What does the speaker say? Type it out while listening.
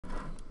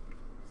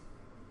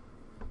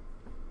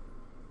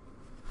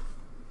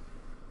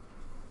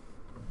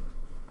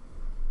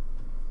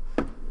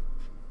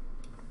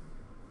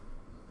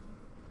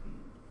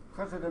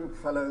President,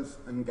 Fellows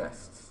and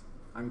guests,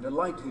 I'm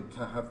delighted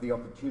to have the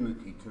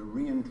opportunity to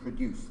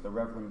reintroduce the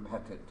Reverend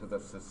Petit to the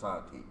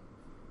Society.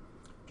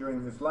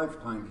 During his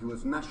lifetime, he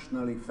was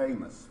nationally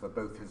famous for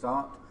both his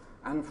art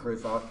and for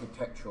his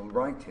architectural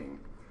writing,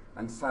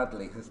 and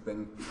sadly has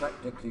been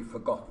practically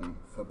forgotten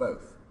for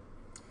both.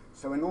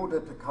 So in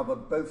order to cover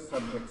both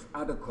subjects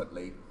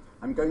adequately,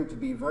 I'm going to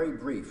be very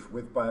brief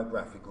with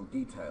biographical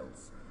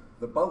details.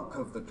 The bulk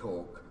of the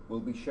talk will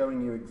be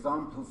showing you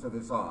examples of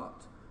his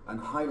art and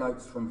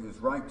highlights from his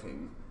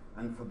writing,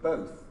 and for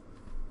both,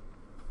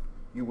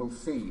 you will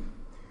see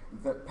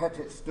that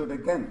Petit stood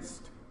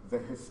against the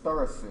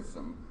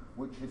historicism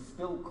which is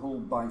still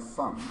called by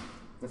some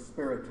the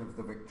spirit of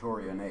the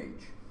Victorian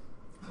age.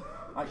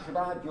 I should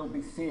add you'll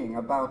be seeing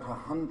about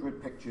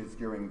 100 pictures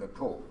during the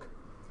talk.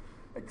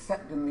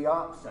 Except in the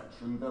art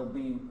section, they'll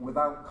be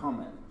without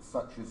comment,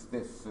 such as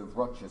this of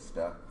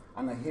Rochester,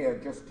 and are here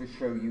just to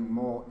show you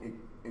more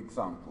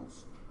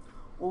examples.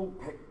 All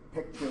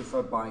pictures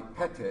are by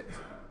Petit,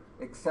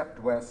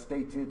 except where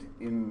stated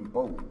in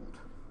bold.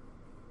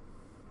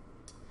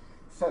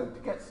 So, to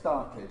get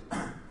started,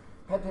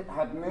 Petit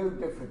had no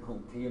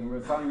difficulty in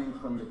resigning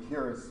from the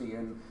curacy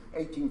in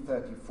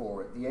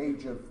 1834 at the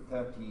age of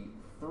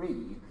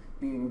 33,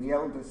 being the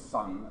eldest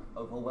son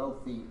of a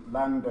wealthy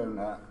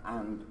landowner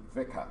and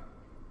vicar.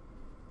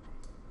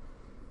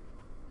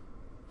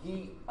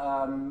 He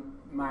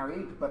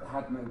married but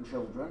had no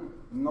children,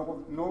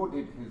 nor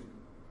did his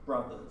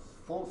brothers.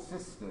 4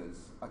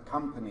 sisters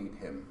accompanied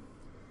him,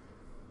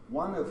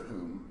 one of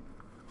whom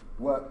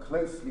worked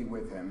closely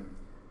with him,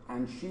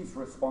 and she's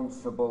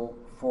responsible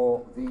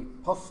for the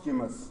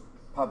posthumous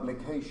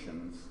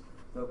publications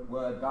that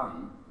were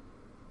done.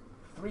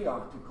 3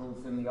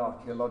 articles in the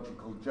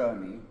Archaeological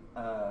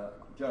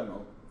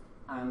Journal,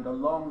 and a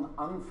long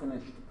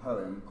unfinished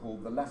poem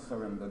called The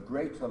Lesser and the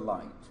Greater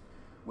Light,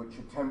 which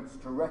attempts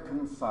to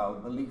reconcile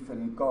belief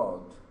in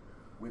God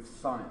with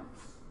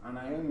science. And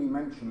I only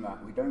mention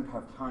that, we don't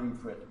have time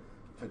for it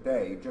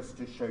today, just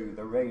to show you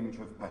the range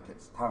of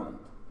Petit's talent.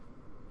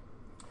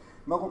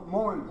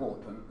 More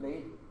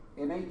importantly,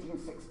 in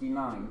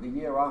 1869, the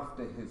year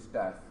after his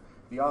death,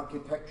 the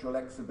architectural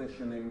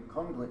exhibition in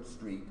Conduit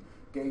Street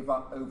gave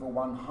up over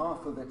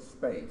 1/2 of its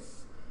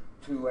space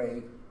to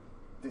a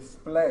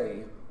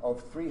display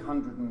of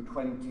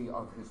 320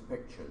 of his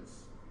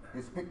pictures.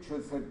 His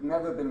pictures had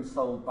never been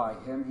sold by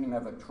him, he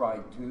never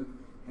tried to,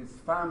 his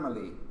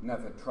family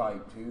never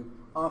tried to.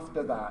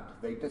 After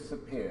that, they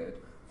disappeared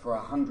for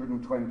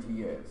 120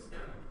 years.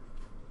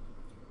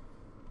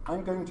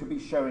 I'm going to be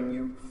showing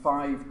you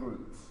 5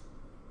 groups,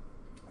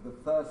 the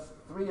first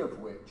 3 of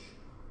which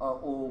are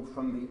all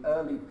from the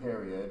early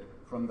period,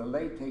 from the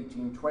late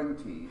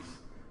 1820s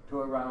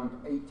to around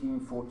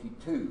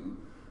 1842,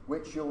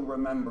 which you'll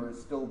remember is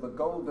still the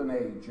golden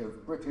age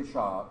of British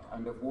art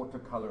and of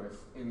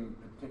watercolourists in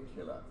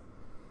particular.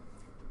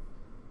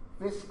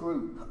 This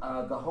group,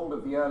 the whole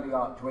of the early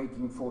art to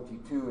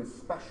 1842, is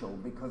special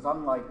because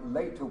unlike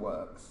later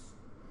works,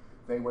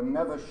 they were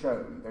never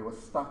shown. They were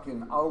stuck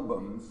in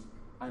albums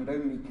and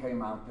only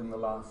came out in the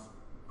last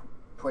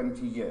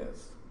 20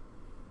 years.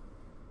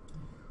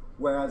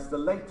 Whereas the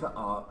later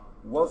art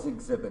was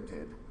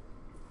exhibited,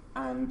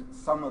 and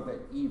some of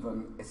it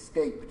even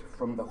escaped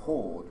from the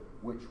hoard,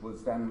 which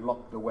was then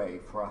locked away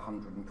for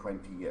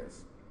 120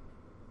 years.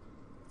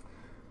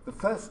 The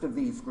first of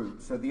these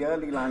groups are the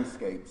early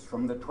landscapes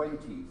from the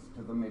 20s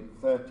to the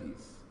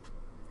mid-30s.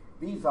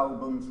 These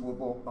albums were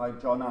bought by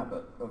John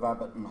Abbott of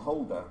Abbott and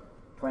Holder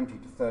 20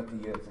 to 30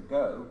 years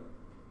ago,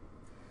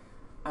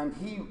 and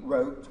he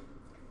wrote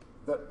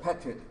that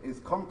Petit is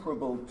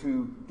comparable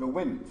to De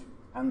Wint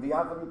and the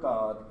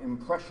avant-garde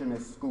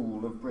impressionist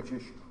school of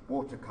British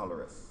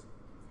watercolourists.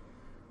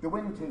 De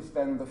Wint is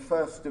then the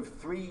first of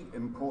 3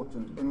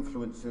 important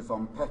influences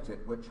on Petit,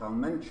 which I'll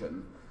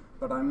mention,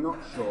 but I'm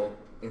not sure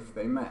if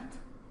they met.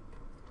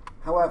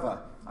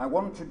 However, I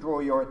want to draw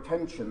your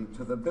attention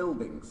to the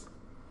buildings.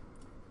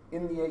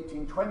 In the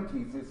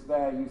 1820s, is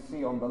there you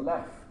see on the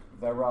left,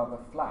 they're rather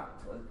flat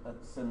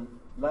at St.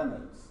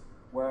 Leonard's,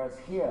 whereas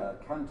here,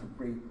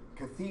 Canterbury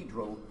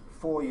Cathedral,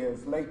 4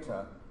 years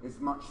later, is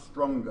much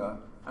stronger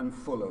and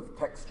full of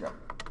texture.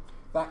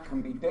 That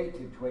can be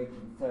dated to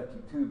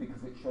 1832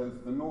 because it shows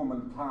the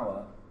Norman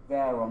Tower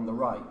there on the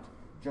right,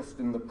 just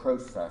in the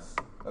process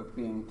of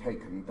being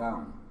taken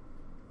down.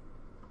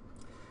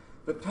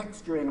 The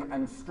texturing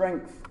and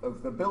strength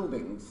of the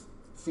buildings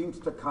seems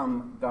to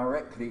come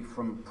directly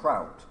from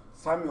Prout.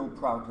 Samuel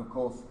Prout, of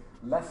course,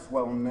 less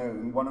well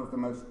known, one of the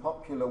most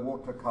popular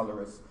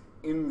watercolourists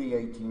in the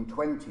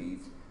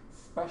 1820s,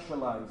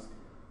 specialised,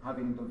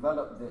 having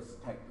developed this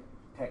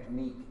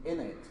technique in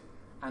it,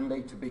 and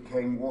later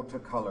became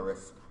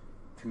watercolourist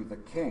to the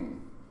king.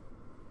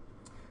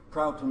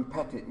 Prout and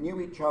Petit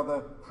knew each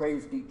other,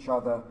 praised each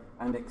other,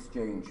 and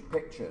exchanged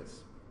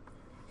pictures.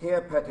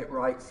 Here Petit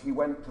writes he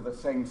went to the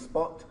same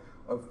spot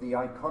of the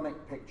iconic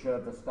picture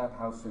of the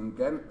Stadthouse in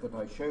Ghent that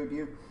I showed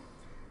you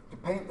to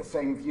paint the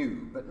same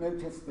view, but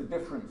notice the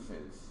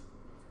differences.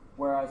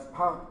 Whereas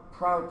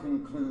Prout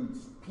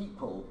includes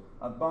people,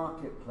 a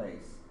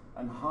marketplace,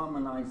 and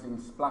harmonizing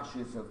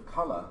splashes of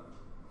color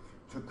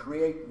to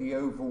create the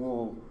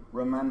overall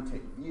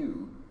romantic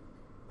view,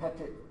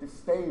 Petit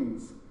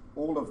disdains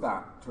all of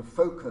that to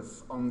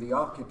focus on the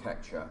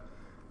architecture,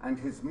 and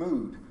his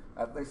mood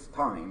at this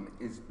time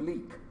is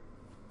bleak.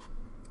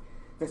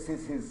 This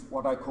is his,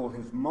 what I call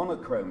his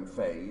monochrome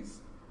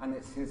phase, and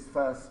it's his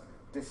first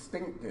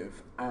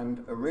distinctive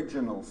and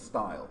original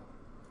style,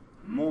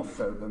 more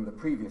so than the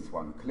previous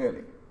one,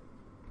 clearly.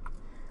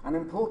 An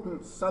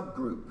important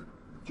subgroup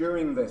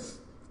during this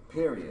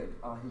period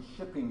are his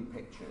shipping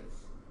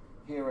pictures.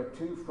 Here are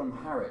two from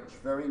Harwich,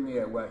 very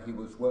near where he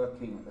was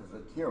working as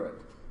a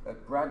curate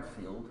at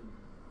Bradfield,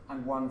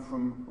 and one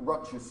from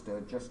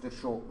Rochester, just a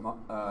short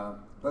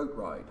boat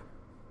ride.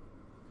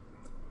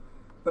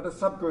 But a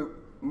subgroup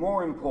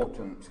more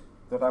important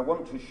that I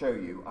want to show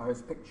you are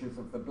his pictures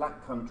of the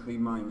Black Country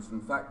mines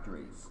and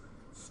factories,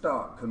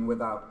 stark and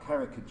without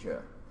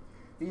caricature.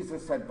 These are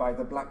said by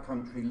the Black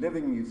Country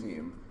Living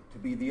Museum to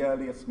be the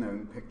earliest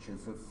known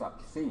pictures of such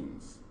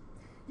scenes.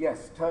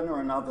 Yes, Turner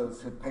and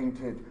others had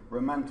painted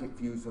romantic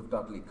views of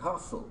Dudley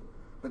Castle,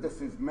 but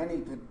this is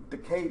many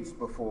decades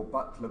before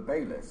Butler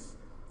Baylis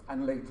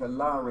and later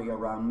Lowry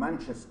around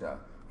Manchester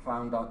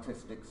found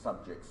artistic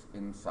subjects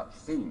in such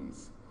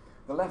scenes.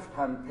 The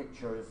left-hand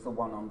picture is the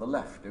one on the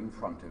left in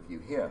front of you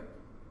here.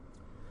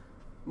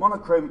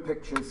 Monochrome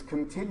pictures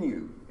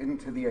continue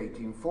into the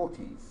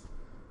 1840s,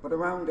 but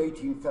around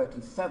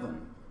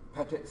 1837,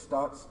 Petit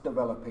starts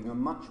developing a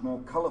much more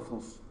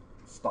colourful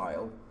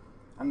style,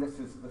 and this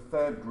is the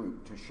third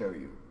group to show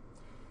you.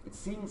 It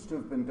seems to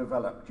have been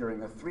developed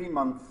during a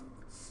 3-month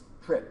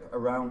trip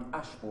around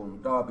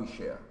Ashbourne,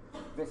 Derbyshire.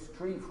 This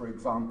tree, for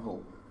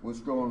example,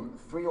 was drawn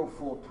 3 or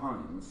 4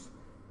 times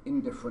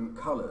in different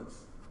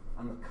colours,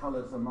 and the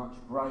colours are much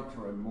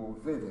brighter and more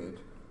vivid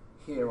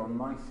here on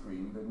my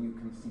screen than you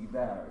can see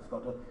there. It's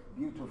got a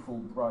beautiful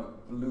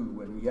bright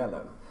blue and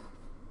yellow.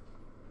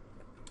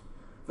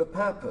 The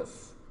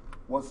purpose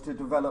was to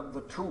develop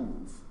the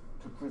tools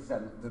to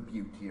present the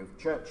beauty of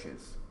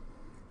churches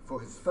for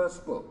his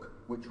first book,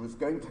 which was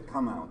going to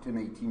come out in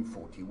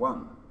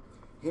 1841.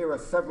 Here are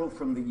several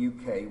from the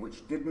UK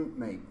which didn't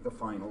make the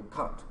final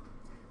cut.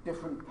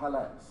 Different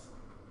palettes,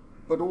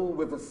 but all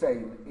with the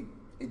same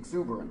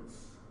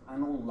exuberance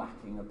and all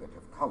lacking a bit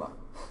of colour.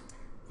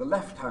 The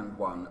left-hand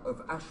one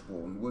of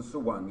Ashbourne was the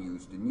one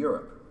used in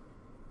Europe.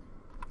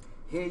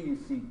 Here you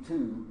see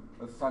 2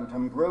 of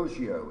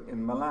Sant'Ambrogio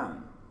in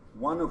Milan,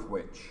 one of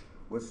which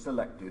was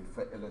selected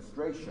for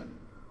illustration.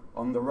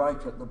 On the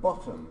right at the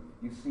bottom,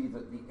 you see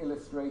that the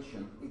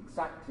illustration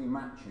exactly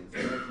matches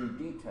in every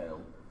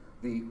detail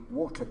the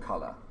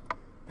watercolour.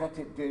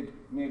 Petit did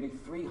nearly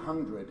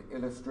 300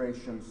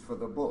 illustrations for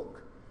the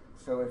book,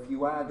 so if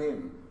you add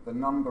in the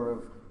number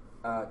of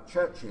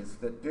churches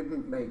that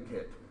didn't make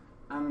it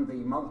and the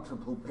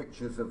multiple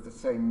pictures of the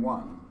same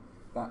one,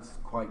 that's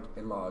quite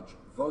a large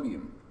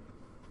volume.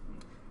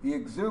 The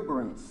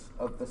exuberance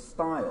of the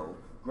style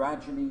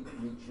gradually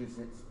reaches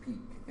its peak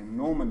in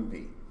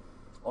Normandy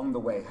on the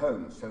way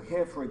home. So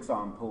here, for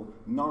example,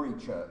 Norrie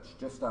Church,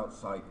 just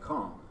outside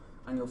Caen,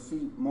 and you'll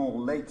see more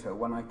later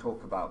when I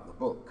talk about the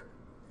book.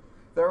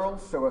 There are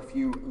also a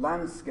few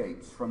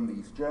landscapes from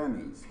these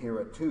journeys. Here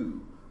are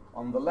 2.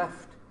 On the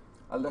left,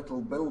 a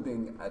little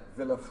building at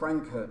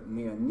Villafranca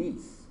near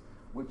Nice,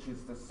 which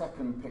is the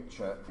second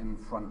picture in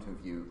front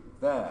of you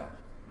there.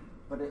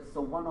 But it's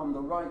the one on the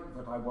right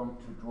that I want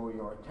to draw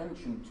your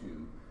attention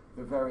to,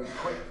 the very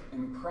quick,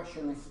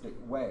 impressionistic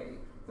way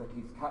that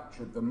he's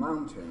captured the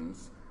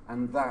mountains,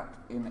 and that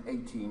in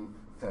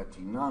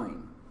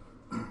 1839.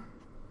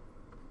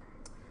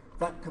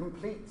 That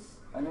completes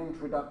an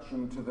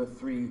introduction to the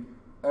 3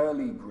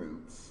 early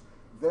groups.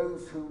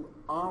 Those who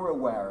are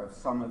aware of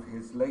some of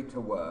his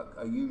later work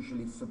are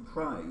usually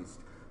surprised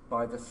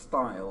by the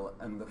style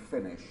and the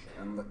finish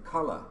and the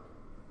colour.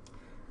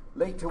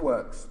 Later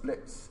work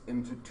splits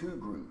into 2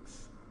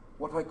 groups,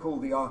 what I call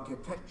the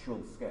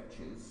architectural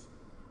sketches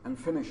and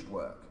finished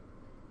work.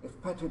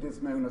 If Petit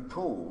is known at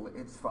all,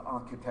 it's for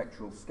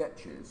architectural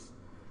sketches,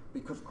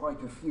 because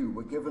quite a few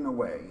were given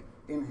away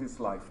in his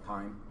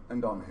lifetime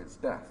and on his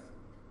death.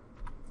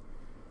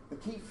 The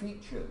key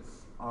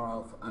features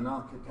of an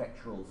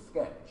architectural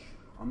sketch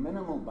are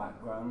minimal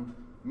background,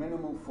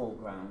 minimal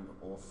foreground,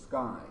 or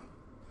sky.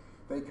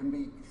 They can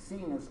be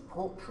seen as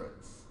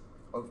portraits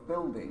of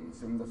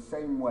buildings in the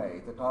same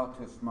way that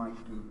artists might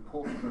do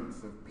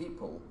portraits of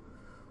people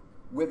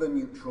with a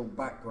neutral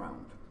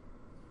background.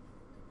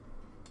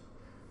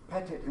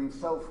 Petit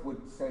himself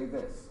would say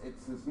this: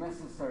 it's as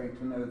necessary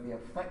to know the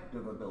effect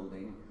of a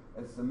building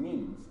as the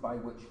means by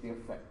which the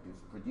effect is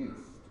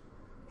produced.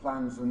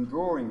 Plans and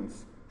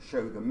drawings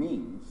show the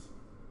means,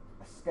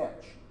 a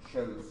sketch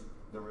shows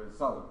the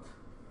result.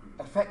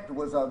 Effect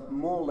was a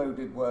more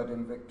loaded word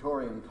in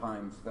Victorian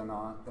times than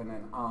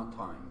in our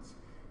times,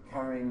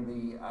 carrying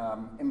the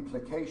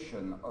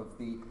implication of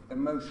the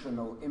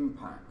emotional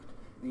impact,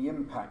 the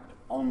impact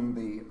on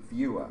the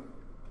viewer.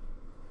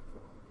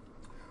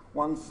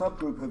 One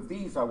subgroup of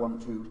these I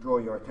want to draw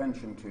your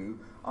attention to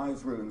are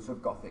his ruins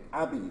of Gothic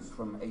abbeys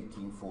from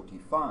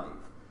 1845.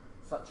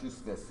 such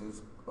as this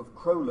is of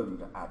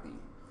Crowland Abbey.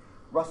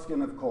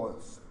 Ruskin, of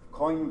course,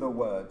 coined the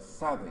word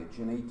savage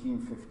in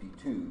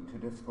 1852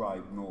 to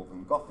describe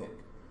Northern Gothic,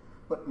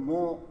 but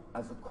more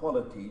as a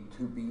quality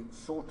to be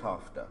sought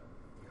after,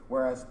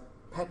 whereas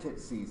Petit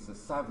sees the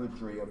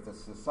savagery of the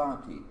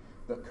society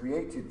that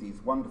created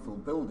these wonderful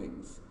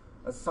buildings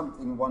as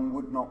something one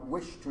would not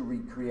wish to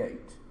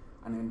recreate,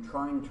 and in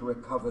trying to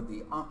recover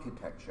the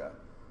architecture,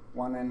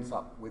 one ends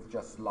up with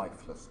just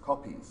lifeless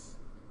copies.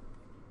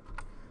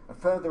 A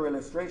further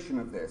illustration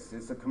of this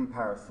is a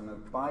comparison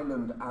of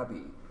Byland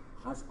Abbey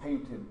as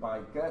painted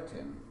by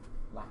Gothic,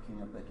 lacking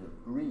a bit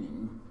of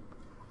green,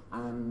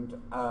 and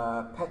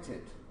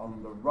Petit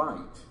on the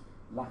right,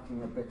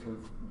 lacking a bit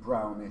of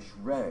brownish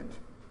red.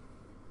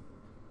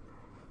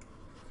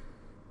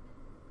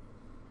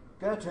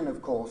 Gothic,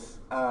 of course,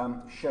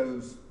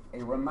 shows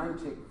a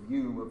romantic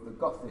view of the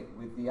Gothic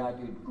with the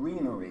added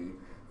greenery,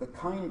 the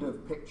kind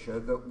of picture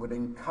that would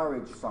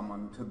encourage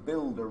someone to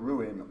build a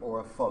ruin or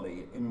a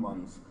folly in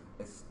one's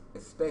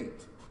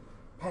estate.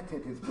 Petit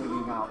is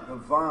bringing out the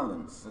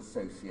violence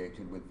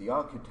associated with the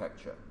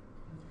architecture.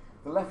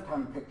 The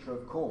left-hand picture,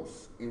 of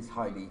course, is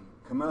highly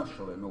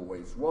commercial and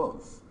always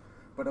was,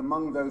 but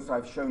among those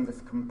I've shown this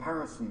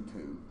comparison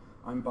to,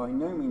 I'm by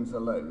no means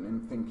alone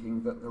in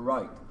thinking that the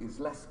right is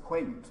less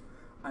quaint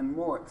and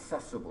more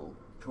accessible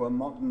to a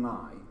modern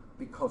eye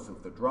because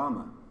of the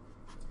drama.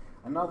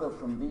 Another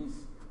from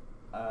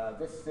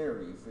this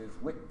series is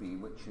Whitby,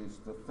 which is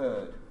the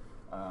third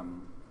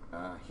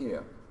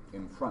here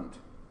in front.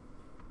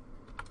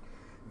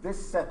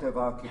 This set of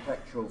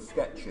architectural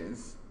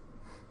sketches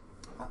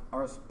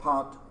are as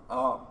part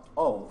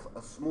of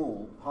a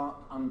small, part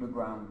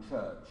underground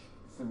church,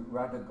 St.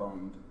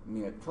 Radegonde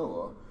near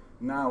Tours,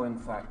 now in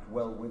fact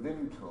well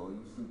within Tours.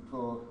 You see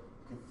Tours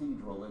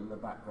Cathedral in the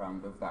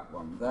background of that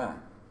one there.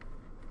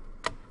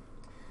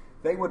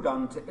 They were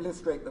done to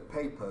illustrate the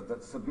paper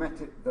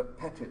that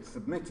Petit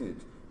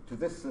submitted to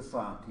this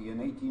society in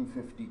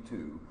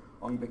 1852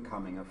 on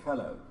becoming a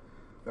fellow.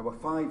 There were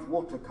 5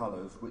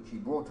 watercolours which he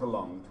brought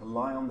along to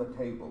lie on the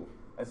table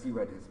as he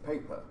read his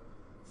paper.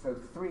 So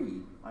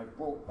 3 I've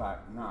brought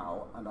back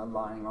now and are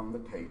lying on the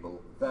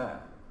table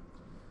there.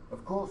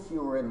 Of course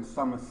you were in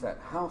Somerset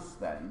House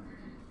then,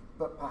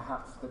 but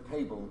perhaps the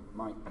table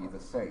might be the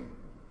same.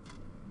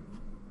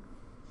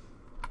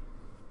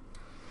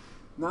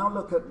 Now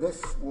look at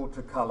this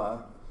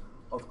watercolour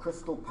of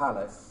Crystal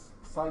Palace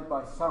side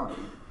by side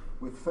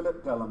with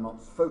Philip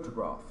Delamotte's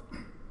photograph.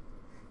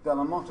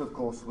 Delamotte, of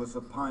course, was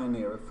a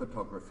pioneer of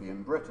photography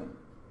in Britain.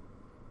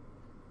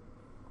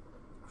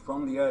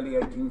 From the early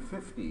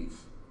 1850s,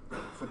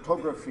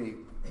 photography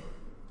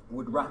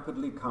would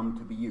rapidly come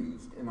to be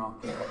used in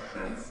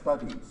architectural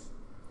studies.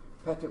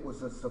 Petit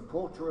was a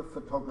supporter of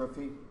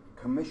photography,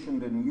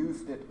 commissioned and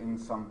used it in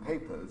some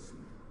papers,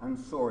 and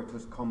saw it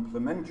as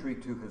complementary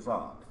to his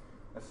art,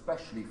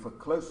 especially for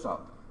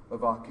close-up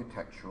of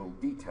architectural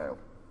detail.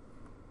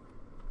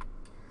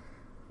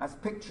 As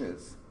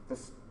pictures, the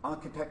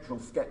architectural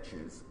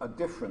sketches are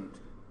different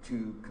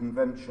to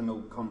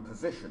conventional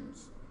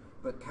compositions,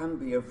 but can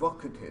be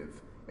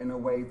evocative in a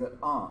way that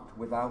art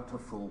without a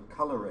full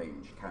colour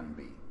range can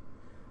be,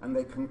 and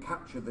they can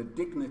capture the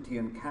dignity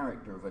and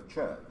character of a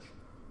church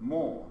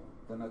more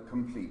than a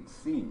complete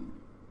scene.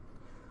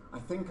 I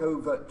think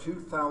over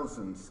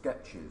 2,000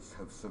 sketches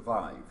have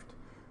survived,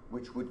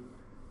 which would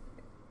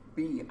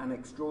be an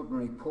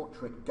extraordinary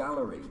portrait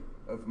gallery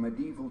of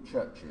medieval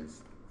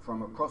churches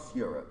from across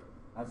Europe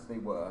as they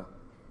were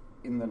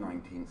in the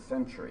 19th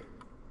century.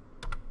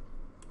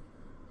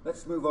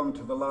 Let's move on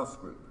to the last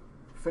group,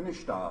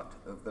 finished art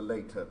of the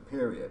later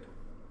period.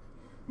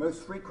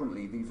 Most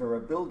frequently these are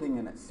a building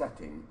in its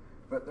setting,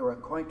 but there are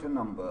quite a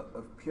number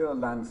of pure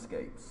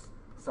landscapes,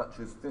 such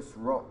as this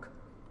rock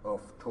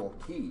of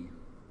Torquay,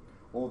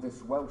 or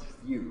this Welsh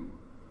view,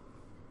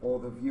 or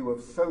the view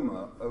of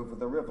Somer over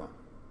the river.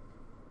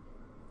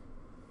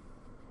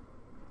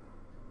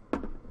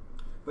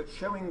 But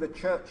showing the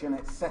church in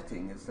its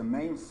setting is the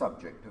main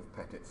subject of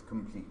Petit's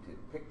completed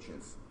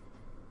pictures.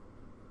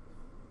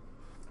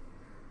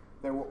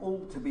 They were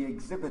all to be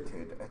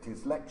exhibited at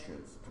his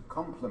lectures to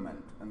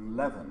complement and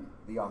leaven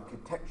the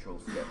architectural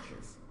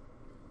sketches.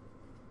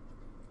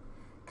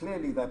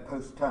 Clearly they're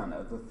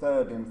post-Turner, the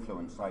third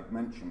influence I'd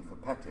mentioned for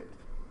Petit,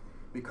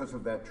 because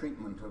of their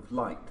treatment of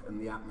light and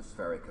the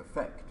atmospheric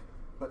effect,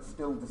 but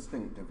still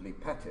distinctively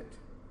Petit.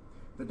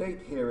 The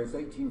date here is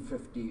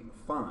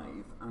 1855,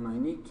 and I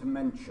need to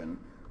mention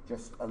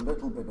just a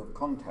little bit of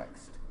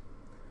context.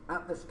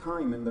 At this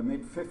time in the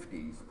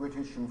mid-50s,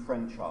 British and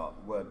French art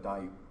were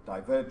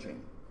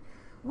diverging.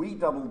 We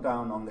doubled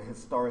down on the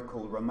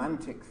historical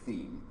romantic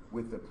theme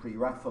with the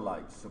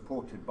Pre-Raphaelites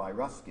supported by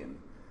Ruskin,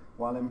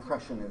 while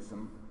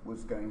Impressionism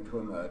was going to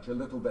emerge a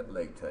little bit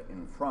later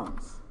in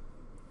France.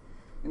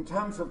 In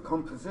terms of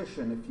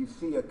composition, if you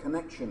see a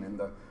connection in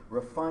the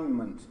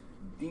refinement,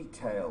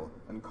 detail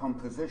and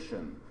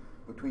composition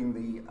between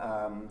the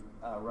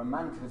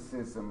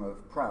Romanticism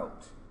of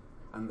Prout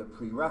and the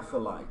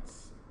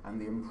Pre-Raphaelites and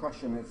the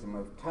Impressionism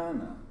of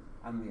Turner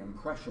and the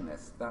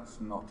Impressionists,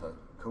 that's not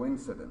a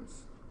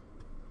coincidence.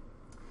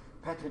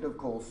 Petit, of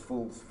course,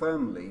 falls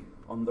firmly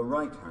on the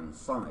right-hand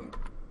side.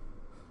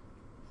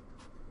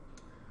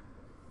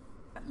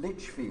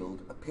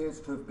 Lichfield appears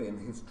to have been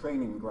his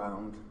training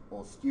ground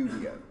or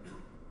studio.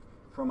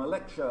 From a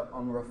lecture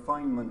on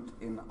refinement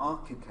in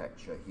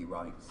architecture, he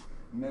writes,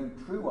 "No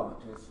true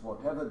artist,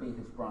 whatever be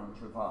his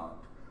branch of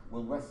art,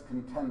 will rest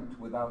content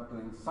without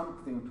doing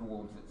something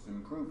towards its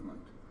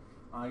improvement,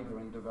 either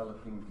in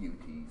developing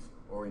beauties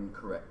or in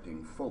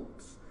correcting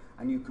faults."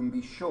 And you can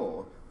be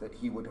sure that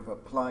he would have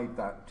applied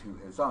that to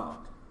his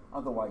art,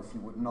 otherwise he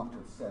would not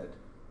have said,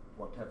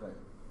 whatever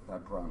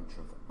that branch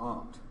of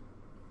art.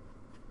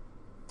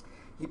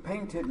 He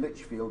painted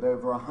Lichfield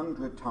over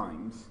 100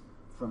 times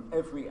from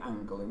every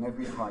angle in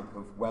every type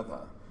of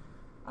weather,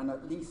 and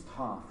at least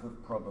half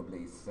have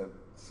probably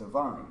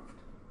survived.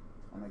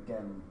 And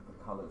again,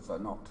 the colours are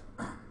not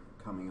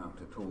coming out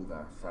at all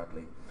there,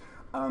 sadly.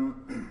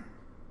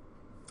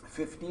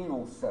 15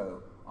 or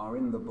so are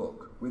in the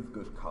book with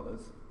good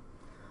colours.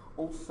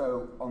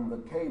 Also on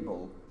the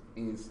table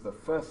is the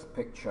first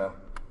picture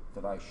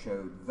that I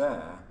showed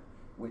there,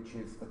 which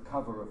is the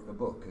cover of the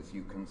book, as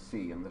you can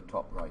see in the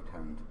top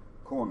right-hand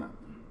corner.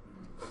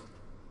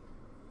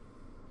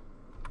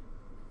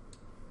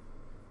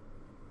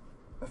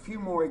 A few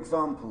more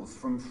examples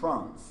from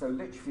France. So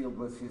Lichfield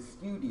was his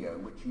studio,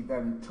 which he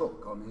then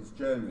took on his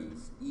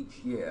journeys each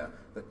year,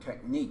 the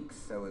techniques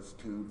so as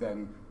to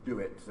then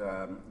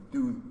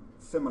do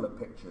similar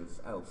pictures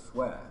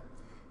elsewhere.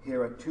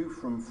 Here are two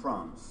from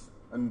France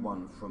and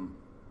one from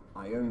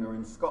Iona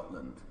in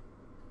Scotland.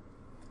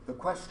 The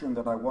question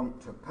that I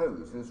want to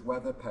pose is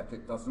whether Petit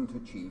doesn't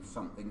achieve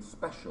something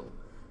special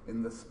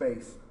in the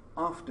space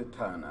after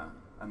Turner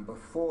and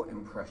before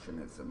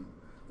Impressionism,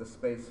 the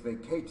space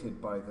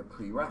vacated by the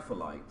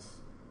Pre-Raphaelites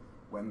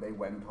when they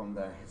went on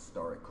their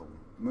historical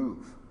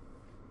move.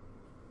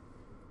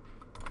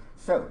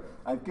 So,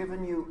 I've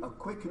given you a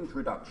quick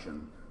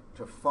introduction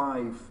to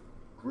 5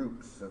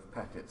 groups of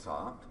Petit's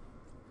art,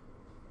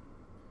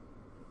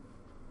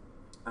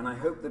 and I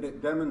hope that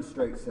it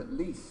demonstrates at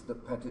least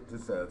that Petit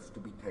deserves to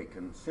be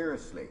taken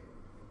seriously.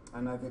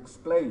 And I've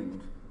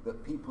explained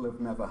that people have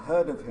never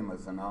heard of him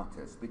as an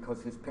artist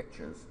because his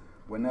pictures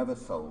were never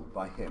sold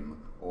by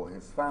him or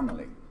his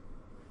family.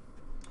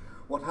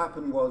 What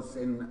happened was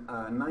in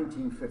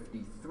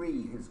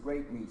 1953, his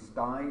great niece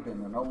died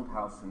in an old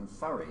house in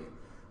Surrey,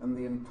 and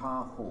the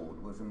entire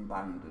hoard was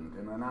abandoned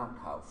in an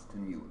outhouse to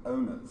new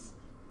owners.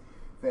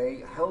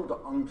 They held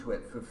onto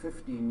it for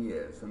 15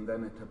 years, and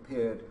then it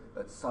appeared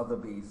at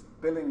Sotheby's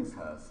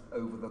Billingshurst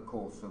over the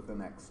course of the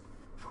next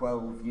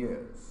 12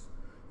 years.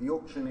 The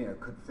auctioneer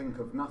could think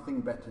of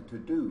nothing better to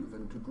do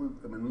than to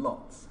group them in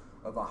lots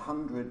of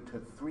 100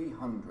 to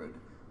 300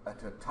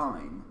 at a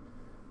time,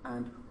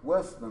 and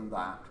worse than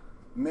that,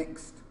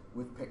 mixed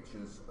with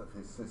pictures of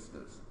his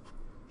sisters.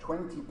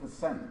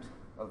 20%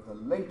 of the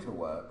later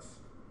works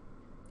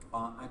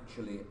are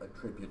actually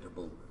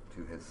attributable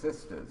to his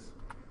sisters.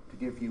 To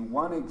give you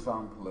one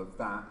example of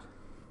that,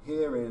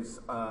 here is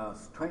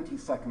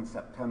 22nd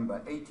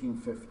September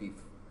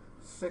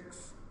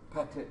 1856,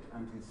 Petit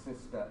and his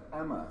sister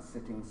Emma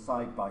sitting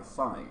side by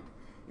side.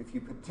 If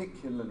you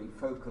particularly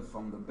focus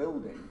on the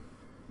building,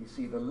 you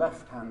see the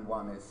left-hand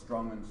one is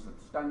strong and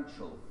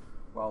substantial,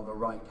 while the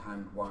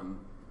right-hand one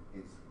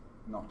is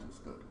not as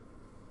good.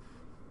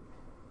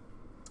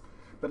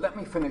 But let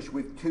me finish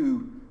with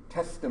 2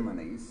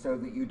 testimonies so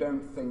that you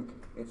don't think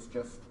it's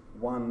just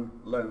one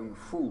lone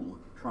fool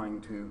trying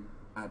to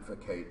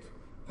advocate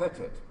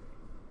Petit.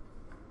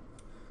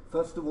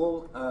 First of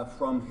all,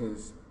 from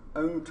his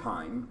own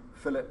time,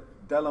 Philip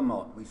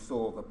Delamotte, we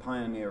saw, the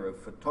pioneer of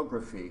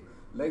photography,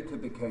 later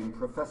became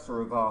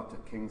Professor of Art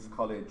at King's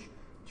College,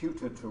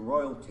 tutor to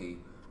royalty,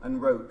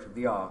 and wrote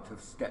The Art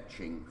of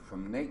Sketching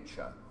from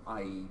Nature,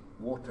 i.e.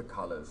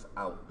 watercolours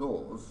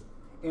outdoors,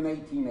 in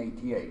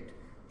 1888,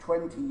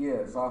 20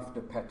 years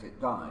after Petit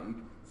died,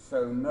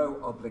 so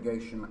no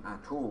obligation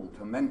at all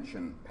to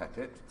mention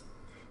Petit.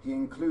 He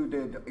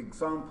included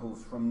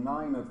examples from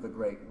 9 of the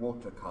great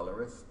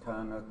watercolourists,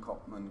 Turner,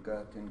 Copman,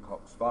 Girtin,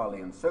 Cox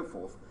Varley, and so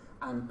forth,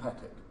 and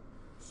Petit.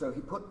 So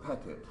he put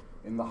Petit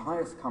in the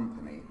highest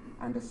company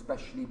and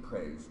especially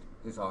praised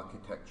his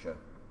architecture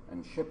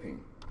and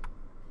shipping.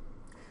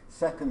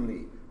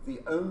 Secondly,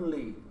 the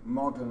only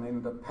modern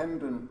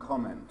independent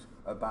comment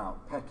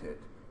about Petit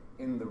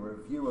in the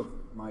review of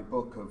my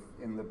book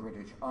in the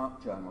British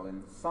Art Journal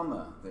in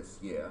summer this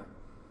year,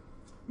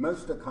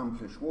 most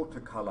accomplished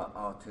watercolour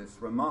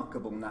artist,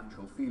 remarkable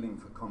natural feeling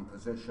for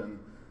composition,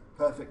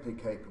 perfectly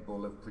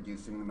capable of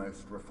producing the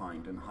most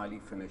refined and highly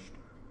finished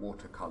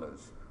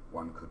watercolours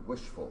one could wish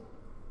for.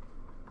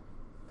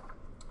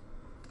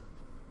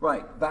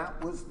 Right,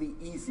 that was the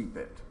easy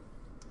bit.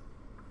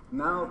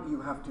 Now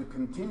you have to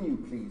continue,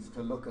 please,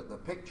 to look at the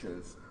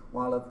pictures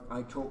while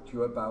I talk to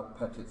you about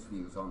Petit's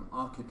views on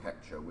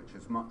architecture, which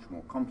is much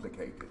more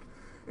complicated.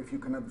 If you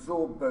can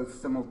absorb both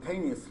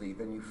simultaneously,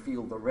 then you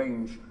feel the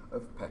range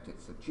of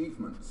Petit's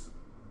achievements.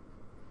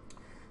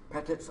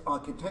 Petit's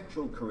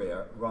architectural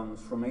career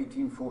runs from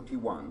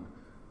 1841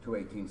 to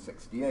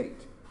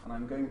 1868. and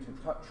I'm going to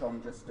touch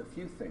on just a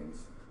few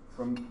things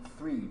from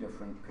 3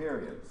 different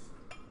periods.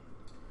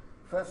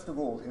 First of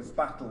all, his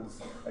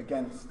battles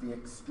against the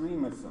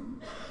extremism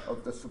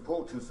of the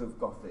supporters of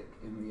Gothic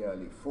in the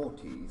early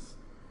 40s.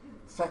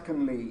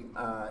 Secondly,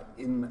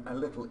 in a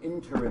little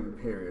interim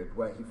period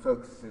where he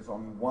focuses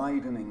on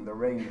widening the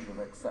range of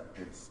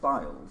accepted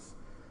styles.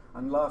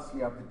 And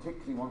lastly, I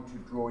particularly want to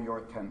draw your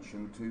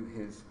attention to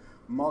his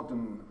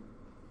modern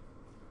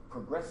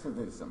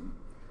progressivism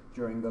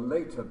during the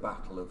later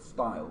battle of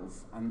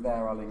styles, and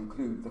there I'll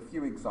include the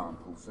few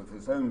examples of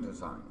his own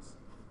designs.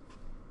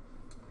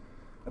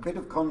 A bit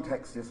of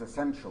context is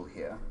essential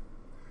here.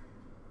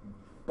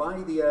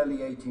 By the early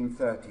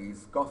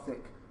 1830s,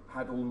 Gothic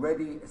had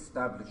already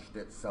established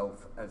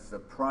itself as the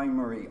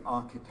primary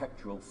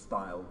architectural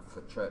style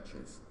for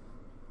churches.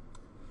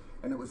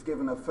 And it was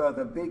given a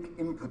further big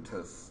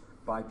impetus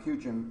by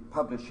Pugin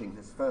publishing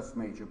his first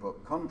major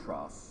book,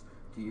 Contrasts,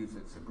 to use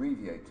its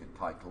abbreviated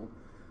title.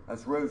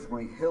 As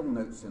Rosemary Hill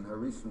notes in her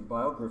recent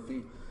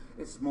biography,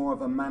 it's more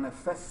of a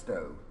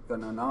manifesto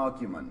than an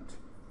argument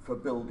for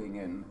building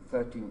in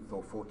 13th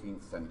or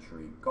 14th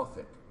century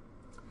Gothic.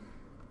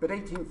 But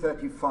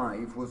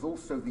 1835 was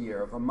also the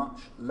year of a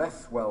much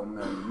less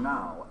well-known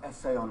now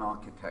essay on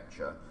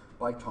architecture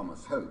by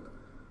Thomas Hope,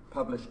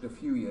 published a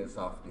few years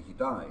after he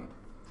died.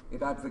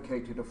 It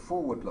advocated a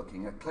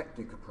forward-looking,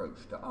 eclectic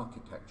approach to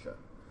architecture.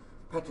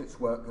 Petit's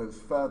work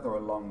goes further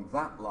along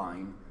that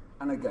line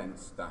and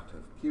against that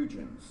of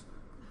Pugin's.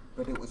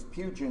 But it was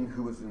Pugin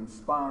who was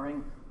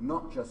inspiring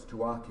not just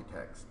to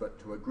architects, but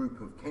to a group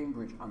of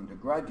Cambridge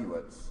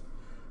undergraduates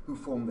who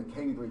formed the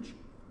Cambridge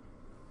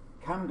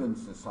Camden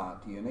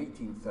Society in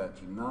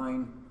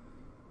 1839,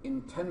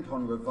 intent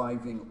on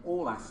reviving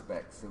all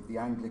aspects of the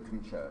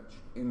Anglican Church,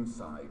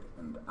 inside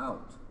and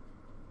out.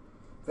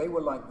 They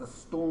were like the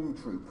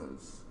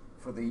stormtroopers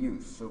for the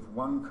use of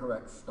one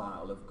correct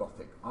style of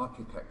Gothic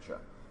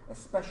architecture,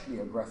 especially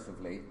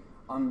aggressively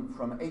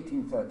from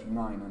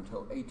 1839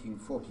 until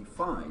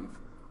 1845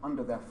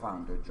 under their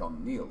founder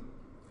John Neal.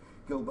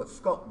 Gilbert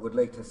Scott would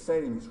later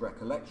say in his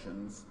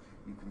recollections,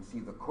 you can see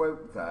the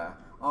quote there,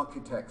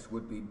 architects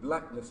would be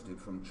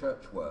blacklisted from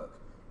church work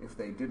if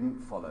they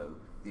didn't follow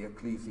the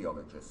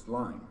ecclesiologist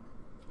line.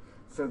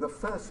 So the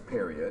first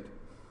period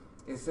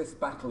is this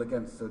battle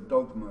against the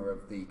dogma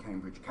of the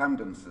Cambridge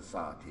Camden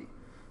Society.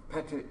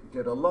 Petit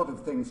did a lot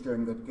of things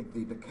during the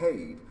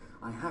decade.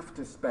 I have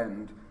to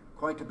spend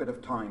quite a bit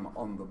of time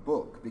on the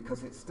book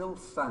because it still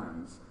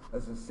stands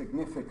as a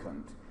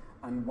significant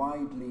and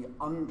widely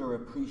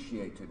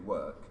underappreciated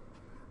work.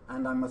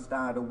 And I must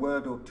add a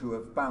word or two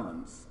of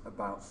balance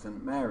about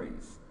St.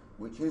 Mary's,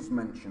 which is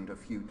mentioned a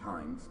few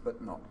times,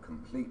 but not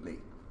completely.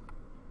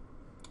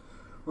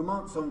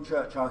 Remarks on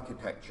Church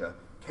Architecture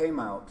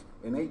came out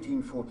in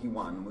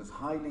 1841, was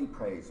highly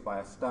praised by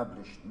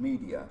established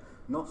media,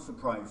 not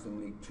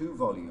surprisingly 2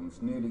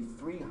 volumes, nearly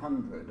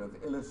 300 of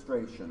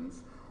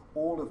illustrations,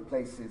 all of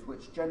places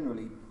which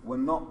generally were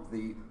not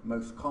the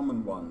most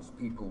common ones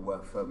people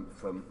were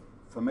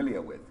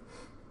familiar with.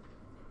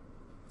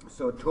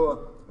 So a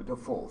tour de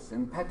force.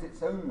 In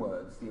Petit's own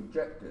words, the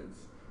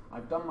objectives,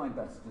 I've done my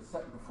best to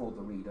set before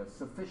the reader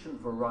sufficient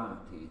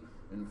variety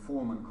in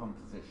form and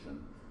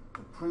composition to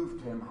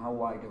prove to him how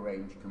wide a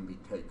range can be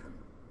taken.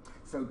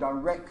 So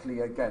directly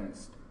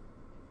against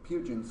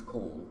Pugin's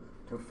call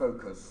to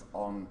focus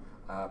on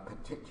a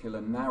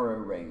particular narrow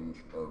range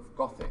of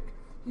Gothic,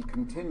 he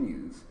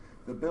continues,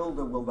 the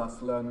builder will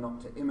thus learn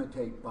not to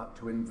imitate but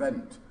to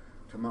invent,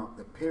 to mark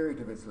the period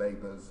of his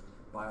labours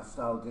by a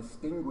style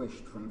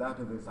distinguished from that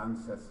of his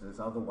ancestors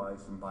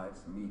otherwise than by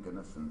its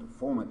meagreness and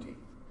deformity.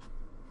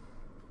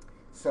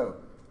 So,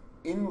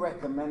 in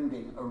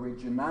recommending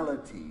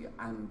originality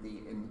and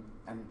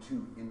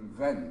to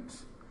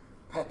invent,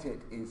 Petit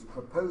is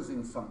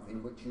proposing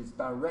something which is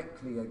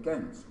directly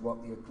against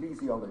what the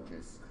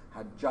ecclesiologists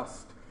had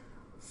just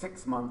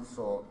 6 months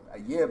or a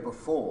year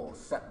before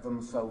set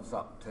themselves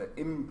up to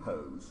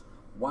impose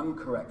one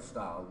correct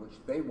style which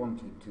they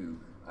wanted to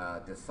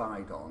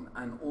decide on,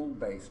 and all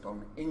based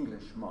on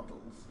English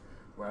models,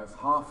 whereas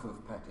half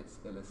of Petit's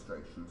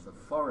illustrations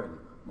are foreign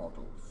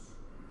models.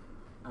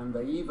 And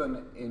they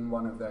even, in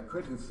one of their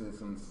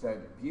criticisms,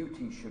 said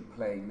beauty should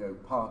play no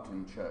part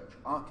in church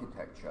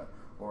architecture,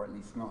 or at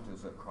least not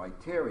as a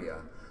criteria,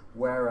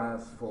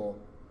 whereas for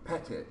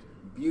Petit,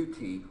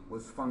 beauty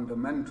was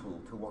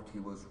fundamental to what he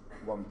was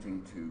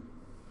wanting to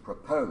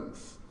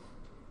propose.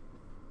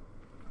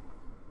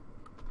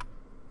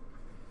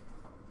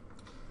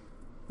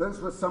 Those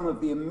were some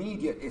of the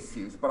immediate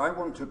issues, but I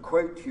want to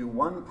quote you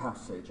one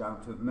passage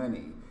out of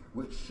many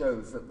which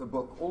shows that the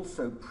book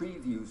also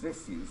previews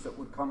issues that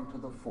would come to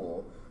the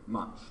fore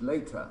much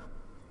later.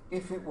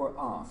 If it were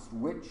asked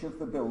which of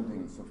the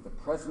buildings of the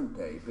present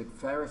day bid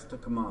fairest to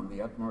command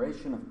the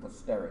admiration of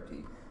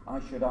posterity, I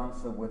should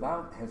answer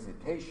without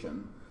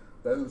hesitation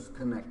those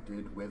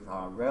connected with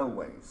our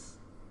railways.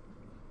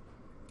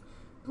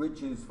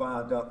 Bridges,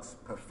 viaducts,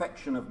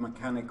 perfection of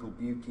mechanical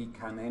beauty,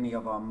 can any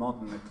of our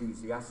modern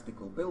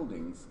ecclesiastical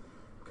buildings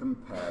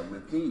compare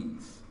with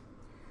these?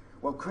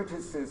 Well,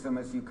 criticism,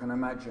 as you can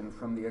imagine,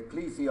 from the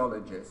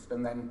ecclesiologist,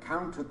 and then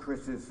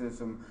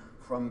counter-criticism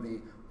from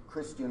the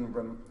Christian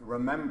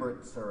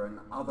Remembrancer and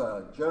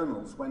other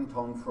journals went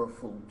on for a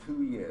full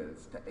 2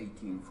 years to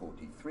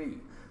 1843.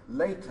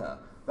 Later,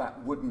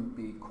 that wouldn't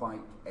be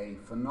quite a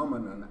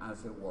phenomenon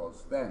as it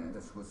was then.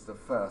 This was the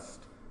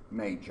first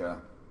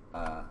major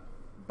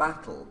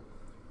battle.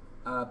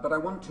 But I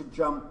want to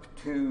jump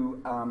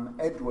to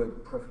Edward,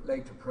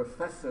 later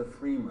Professor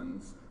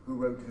Freeman's, who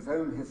wrote his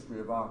own history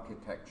of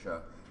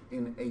architecture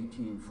in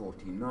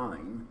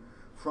 1849.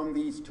 From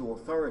these two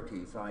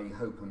authorities, i.e.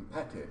 Hope and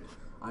Pettit,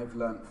 I've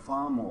learnt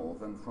far more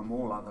than from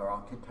all other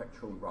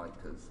architectural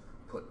writers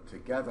put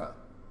together.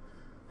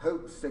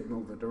 Hope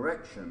signalled the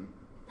direction,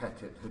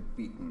 Pettit had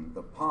beaten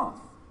the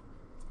path.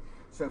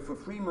 So for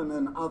Freeman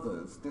and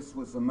others, this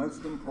was the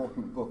most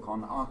important book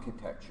on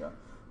architecture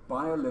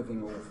by a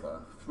living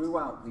author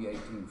throughout the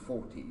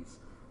 1840s,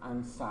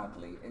 and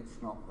sadly,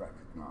 it's not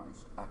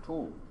recognised at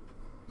all.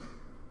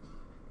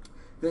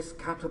 This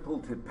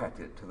catapulted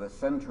Pettit to the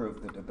centre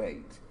of the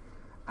debate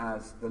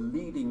as the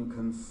leading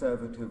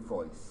conservative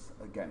voice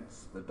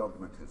against the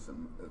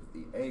dogmatism of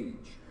the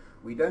age.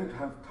 We don't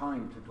have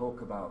time to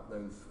talk about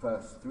those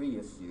first three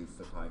issues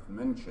that I've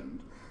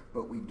mentioned,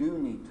 but we do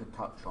need to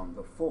touch on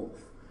the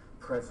fourth,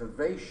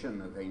 preservation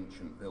of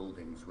ancient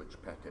buildings,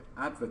 which Pettit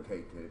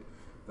advocated,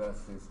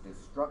 versus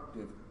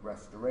destructive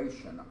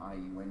restoration,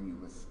 i.e. when you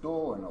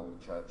restore an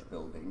old church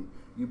building,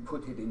 you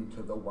put it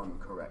into the one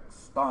correct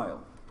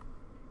style.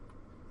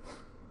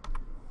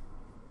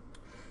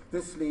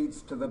 This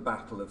leads to the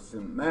Battle of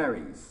St.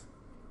 Mary's,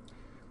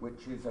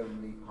 which is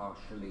only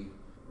partially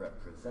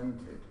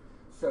represented.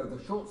 So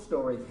the short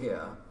story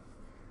here,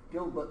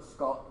 Gilbert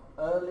Scott,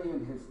 early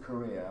in his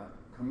career,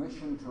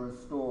 commissioned to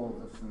restore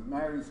the St.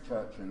 Mary's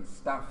Church in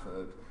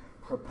Stafford,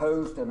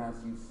 proposed and, as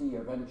you see,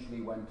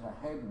 eventually went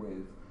ahead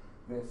with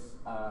this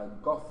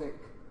Gothic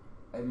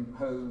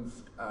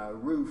imposed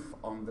roof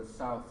on the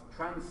south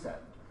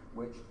transept,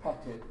 which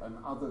Pettit and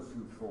others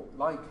who thought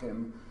like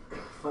him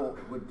thought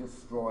would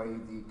destroy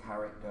the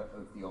character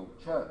of the old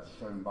church,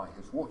 shown by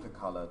his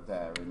watercolour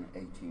there in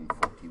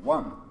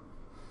 1841.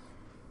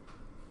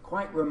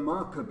 Quite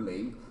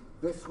remarkably,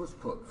 this was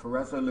put for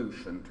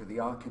resolution to the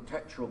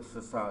Architectural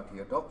Society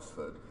at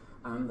Oxford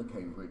and the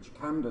Cambridge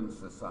Camden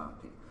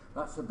Society.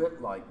 That's a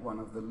bit like one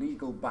of the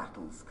legal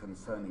battles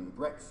concerning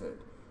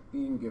Brexit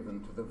being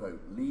given to the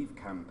Vote Leave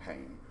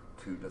campaign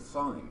to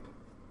decide.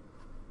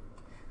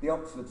 The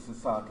Oxford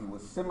Society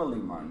was similarly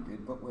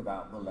minded, but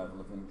without the level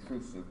of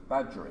intrusive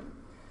badgering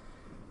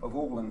of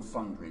all and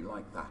sundry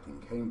like that in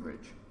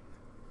Cambridge.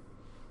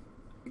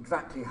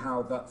 Exactly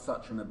how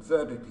such an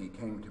absurdity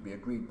came to be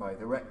agreed by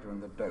the rector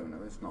and the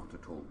donor is not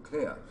at all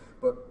clear,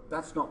 but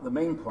that's not the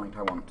main point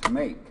I want to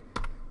make.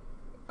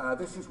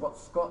 This is what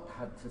Scott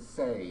had to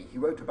say. He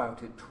wrote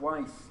about it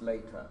twice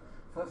later,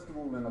 first of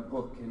all in a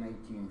book in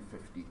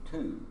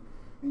 1852.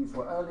 These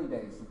were early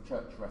days of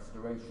church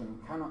restoration,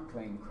 cannot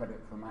claim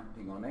credit from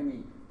acting on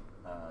any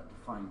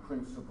defined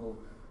principle,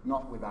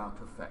 not without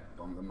effect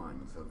on the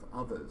minds of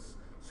others.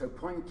 So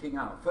pointing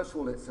out, first of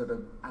all, it's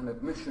an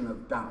admission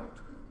of doubt,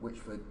 which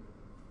for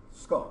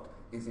Scott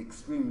is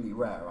extremely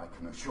rare, I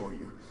can assure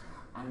you.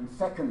 And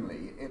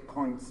secondly, it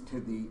points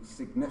to the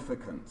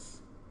significance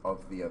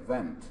of the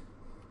event.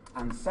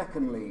 And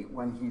secondly,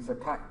 when he's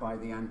attacked by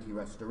the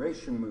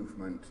anti-restoration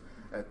movement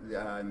in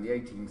the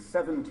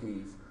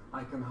 1870s,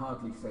 I can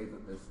hardly say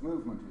that this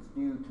movement is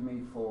new to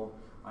me, for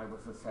I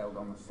was assailed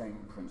on the same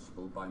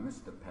principle by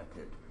Mr.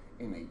 Pettit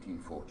in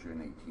 1840 and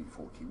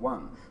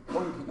 1841,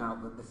 pointing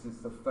out that this is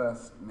the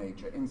first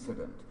major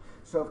incident.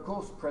 So, of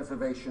course,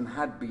 preservation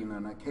had been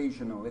an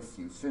occasional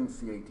issue since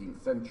the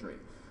 18th century.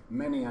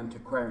 Many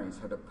antiquarians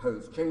had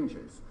opposed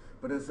changes,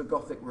 but as the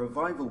Gothic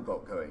revival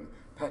got going,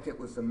 Pettit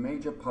was a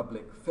major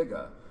public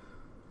figure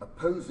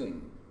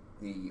opposing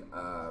the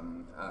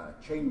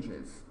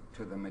changes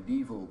to the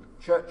medieval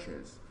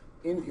churches.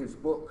 In his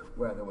book,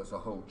 where there was a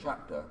whole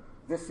chapter,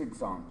 this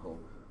example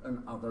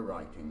and other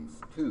writings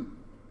too.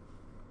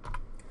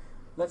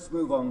 Let's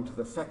move on to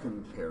the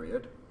second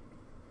period.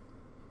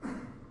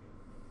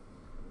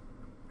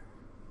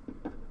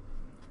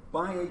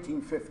 By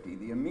 1850,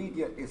 the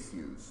immediate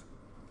issues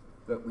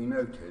that we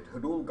noted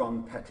had all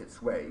gone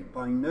Pettit's way,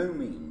 by no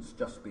means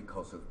just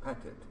because of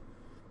Pettit.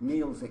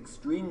 Neil's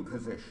extreme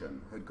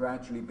position had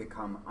gradually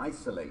become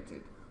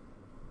isolated,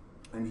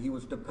 and he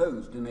was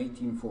deposed in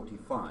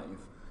 1845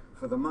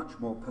 for the much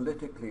more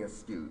politically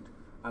astute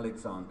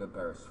Alexander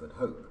Beresford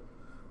Hope.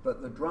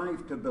 But the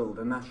drive to build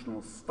a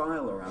national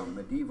style around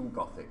medieval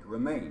Gothic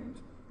remained,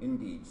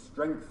 indeed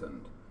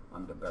strengthened,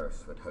 under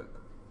Beresford Hope.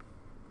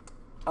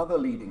 Other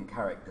leading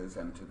characters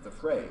entered the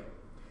fray.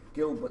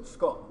 Gilbert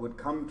Scott would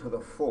come to the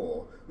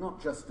fore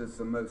not just as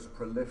the most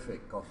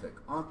prolific Gothic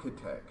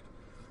architect,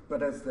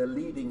 but as the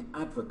leading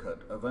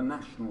advocate of a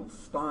national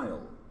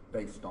style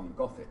based on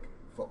Gothic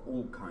for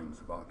all kinds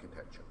of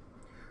architecture.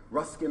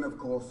 Ruskin, of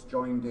course,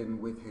 joined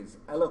in with his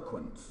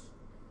eloquence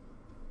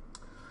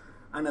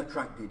and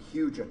attracted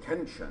huge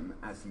attention,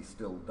 as he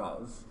still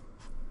does.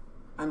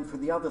 And for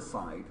the other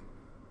side,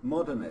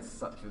 modernists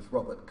such as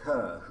Robert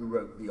Kerr, who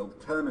wrote the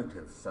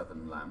alternative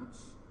Seven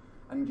Lamps,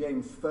 and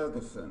James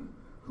Ferguson,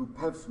 who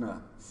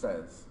Pevsner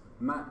says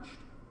matched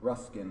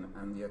Ruskin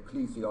and the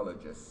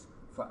ecclesiologists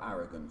for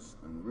arrogance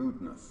and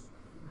rudeness.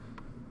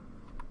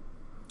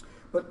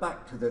 But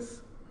back to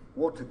this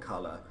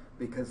watercolour,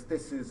 because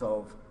this is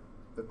of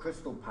the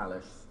Crystal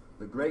Palace,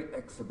 the great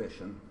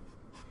exhibition,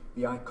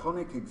 the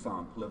iconic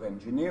example of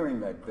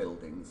engineering-led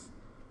buildings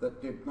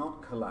that did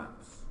not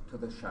collapse to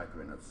the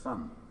chagrin of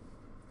some.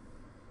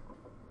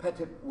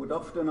 Petit would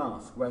often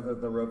ask whether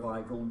the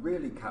revival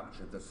really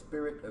captured the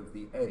spirit of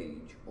the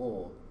age,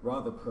 or,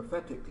 rather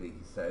prophetically,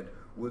 he said,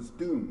 was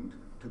doomed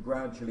to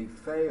gradually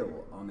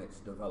fail on its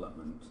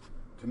development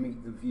to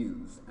meet the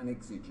views and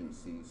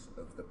exigencies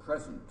of the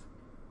present,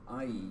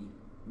 i.e.,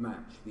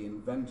 match the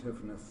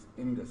inventiveness,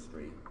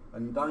 industry,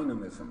 and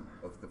dynamism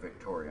of the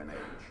Victorian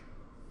age.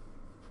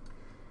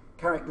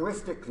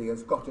 Characteristically,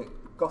 as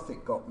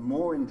Gothic got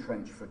more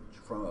entrenched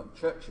from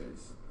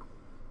churches,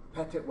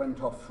 Petit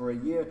went off for a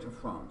year to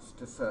France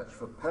to search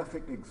for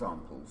perfect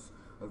examples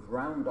of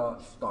round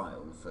arch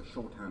styles, a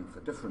shorthand for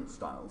different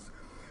styles,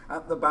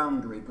 at the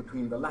boundary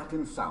between the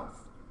Latin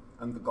south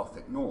and the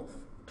Gothic north,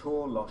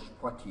 Tours, Loches,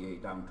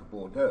 Poitiers down to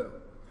Bordeaux.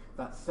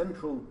 That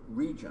central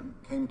region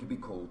came to be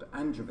called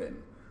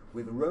Angevin,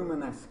 with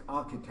Romanesque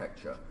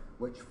architecture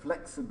which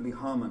flexibly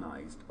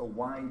harmonized a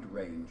wide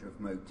range of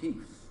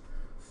motifs.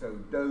 So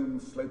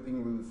domes,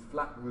 sloping roofs,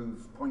 flat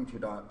roofs,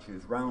 pointed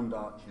arches, round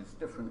arches,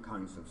 different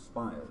kinds of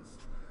spires.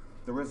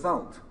 The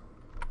result,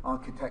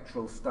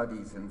 Architectural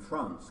Studies in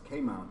France,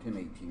 came out in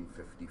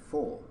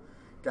 1854.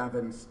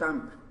 Gavin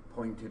Stamp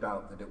pointed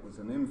out that it was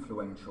an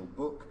influential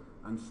book,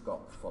 and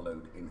Scott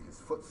followed in his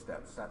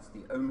footsteps. That's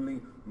the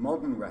only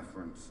modern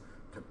reference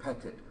to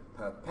Petit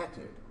per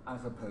Petit,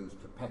 as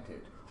opposed to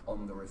Petit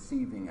on the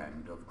receiving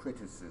end of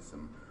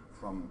criticism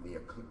from the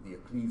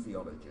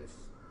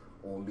ecclesiologists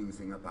or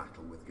losing a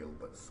battle with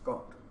Gilbert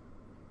Scott.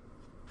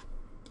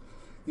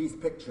 These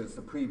pictures,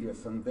 the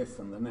previous and this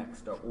and the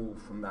next, are all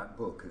from that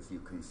book, as you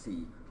can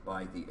see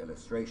by the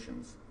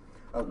illustrations.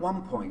 At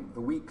one point,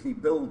 the Weekly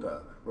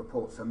Builder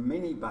reports a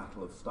mini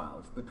battle of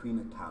styles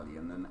between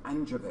Italian and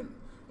Angevin.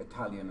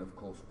 Italian, of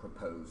course,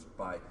 proposed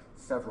by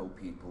several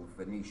people,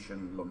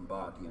 Venetian,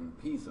 Lombardian,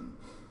 Pisan.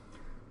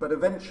 But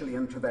eventually,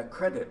 and to their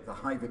credit, the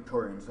High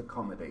Victorians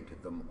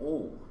accommodated them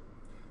all.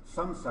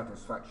 Some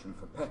satisfaction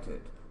for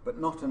Petit, but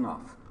not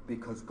enough,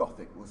 because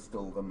Gothic was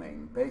still the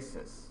main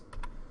basis.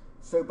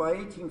 So by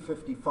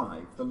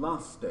 1855, the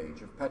last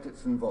stage of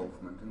Petit's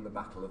involvement in the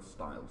Battle of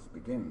Styles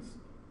begins.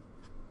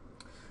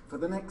 For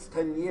the next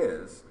 10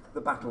 years,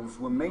 the battles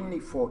were mainly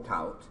fought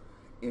out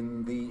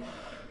in the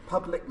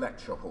public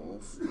lecture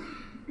halls,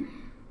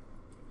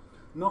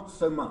 not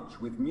so much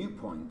with new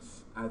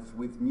points as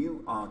with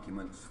new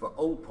arguments for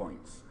old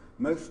points,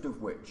 most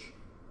of which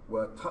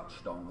were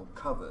touched on or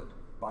covered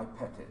by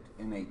Petit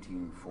in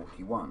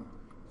 1841.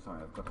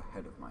 Sorry, I've got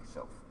ahead of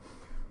myself.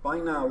 By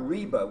now,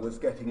 Reba was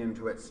getting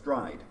into its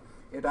stride.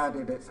 It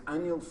added its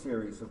annual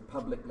series of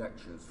public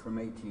lectures from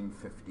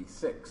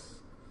 1856.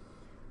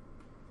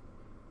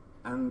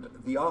 And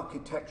the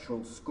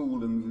Architectural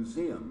School and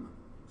Museum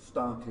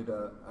started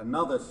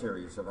another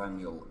series of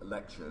annual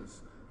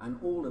lectures, and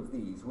all of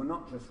these were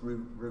not just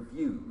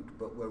reviewed,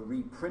 but were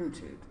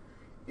reprinted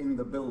in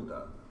the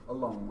Builder,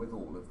 along with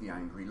all of the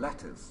angry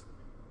letters.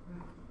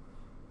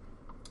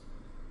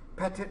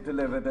 Petit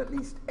delivered at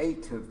least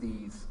 8 of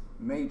these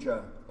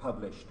major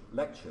published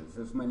lectures,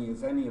 as many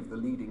as any of the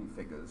leading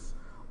figures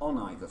on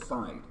either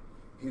side.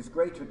 His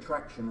great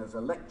attraction as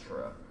a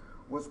lecturer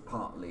was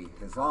partly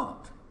his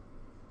art.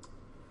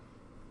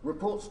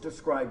 Reports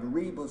describe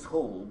Reba's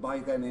Hall, by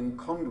then in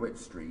Conduit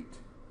Street,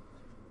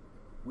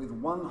 with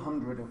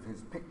 100 of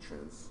his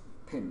pictures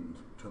pinned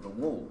to the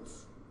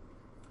walls.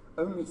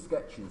 Only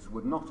sketches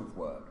would not have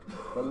worked.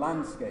 The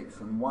landscapes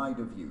and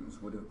wider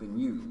views would have been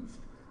used,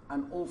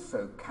 and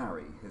also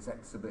carry his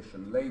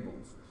exhibition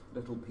labels,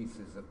 little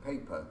pieces of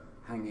paper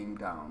hanging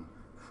down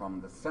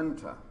from the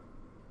center.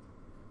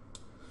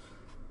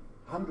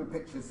 100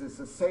 pictures is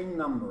the same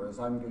number as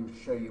I'm going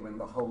to show you in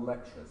the whole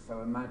lecture,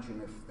 so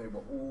imagine if they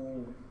were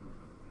all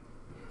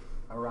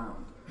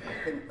around.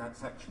 I think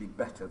that's actually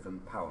better than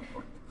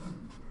PowerPoint.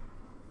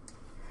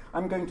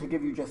 I'm going to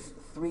give you just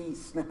 3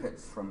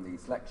 snippets from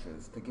these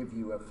lectures to give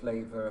you a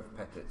flavor of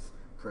Petit's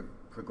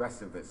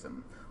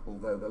progressivism,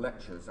 although the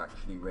lectures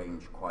actually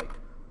range quite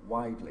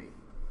widely.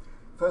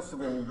 First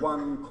of all,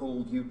 one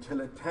called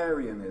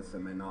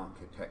Utilitarianism in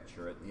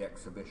Architecture at the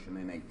exhibition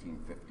in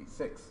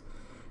 1856.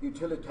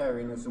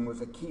 Utilitarianism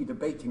was a key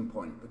debating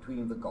point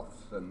between the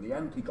Goths and the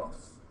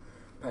anti-Goths.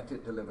 Petit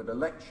delivered a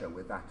lecture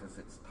with that as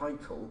its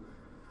title,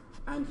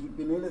 and he'd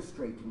been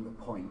illustrating the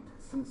point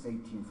since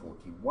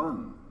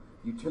 1841.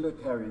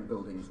 Utilitarian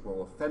buildings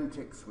were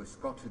authentic Swiss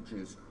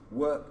cottages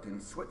worked in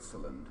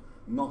Switzerland,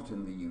 not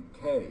in the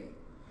UK.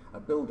 A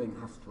building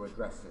has to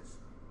address its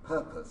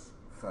purpose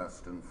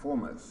first and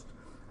foremost.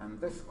 And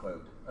this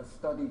quote, "A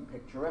studied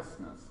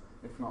picturesqueness,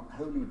 if not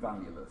wholly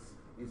valueless,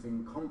 is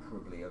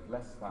incomparably of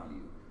less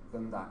value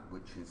than that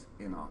which is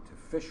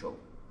inartificial."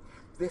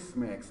 This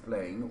may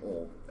explain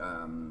or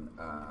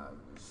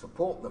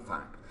support the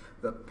fact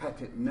that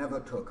Petit never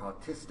took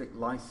artistic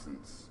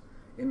license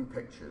in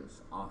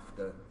pictures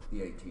after the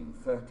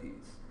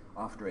 1830s,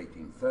 after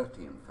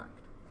 1830 in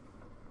fact.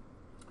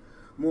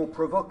 More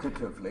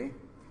provocatively,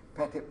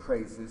 Petit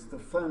praises the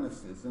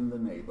furnaces in the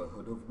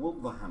neighbourhood of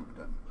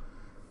Wolverhampton,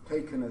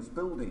 taken as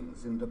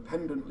buildings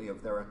independently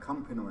of their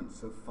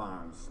accompaniments of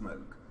fire and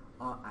smoke,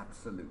 are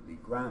absolutely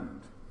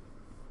grand.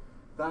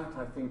 That,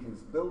 I think,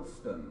 is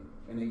Bilston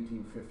in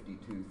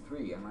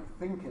 1852-3, and I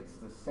think it's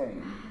the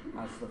same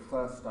as the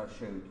first I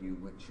showed you,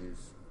 which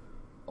is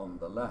on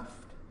the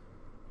left.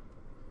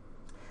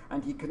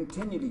 And he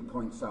continually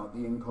points out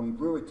the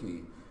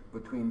incongruity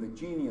between the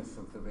genius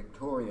of the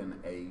Victorian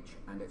age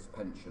and its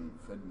penchant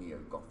for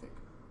neo-Gothic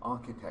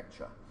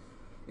architecture.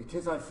 It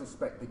is, I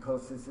suspect,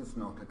 because this is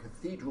not a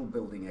cathedral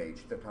building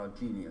age that our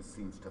genius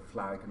seems to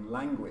flag and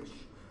languish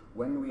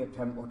when we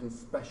attempt what is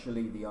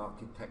specially the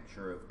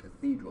architecture of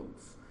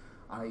cathedrals,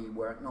 i.e.,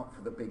 were it not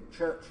for the big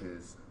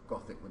churches,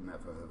 Gothic would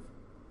never have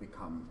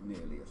become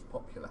nearly as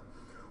popular.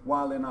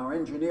 While in our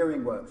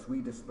engineering works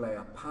we display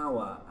a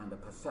power and a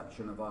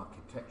perception of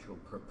architectural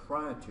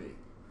propriety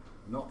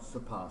not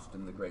surpassed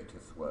in the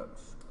greatest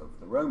works of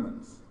the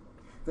Romans.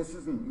 This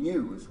isn't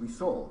new, as we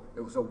saw.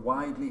 It was a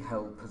widely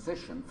held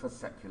position for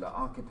secular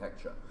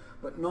architecture,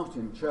 but not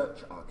in church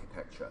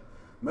architecture.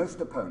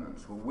 Most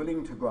opponents were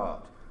willing to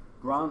grant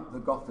the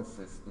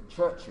Gothicists the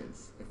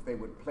churches if they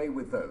would play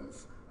with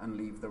those and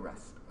leave the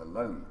rest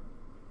alone.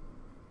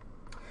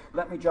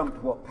 Let me jump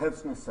to what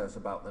Pevsner says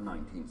about the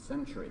 19th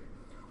century.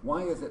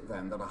 Why is it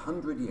then that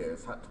 100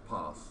 years had to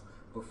pass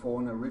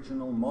before an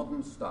original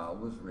modern style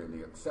was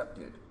really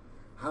accepted?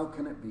 How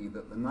can it be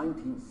that the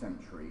 19th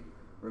century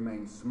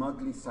remains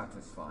smugly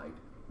satisfied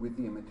with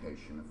the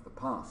imitation of the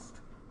past?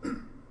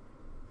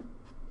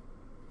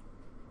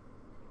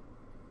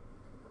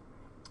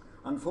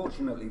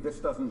 Unfortunately, this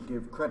doesn't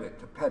give credit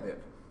to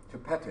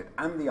Petit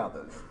and the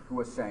others who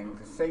are saying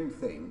the same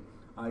thing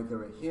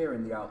either here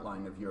in the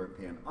outline of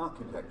European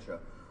architecture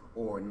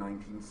or in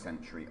 19th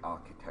century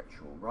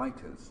architectural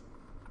writers.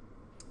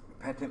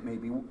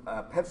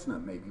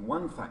 Pevsner may be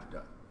one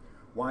factor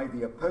why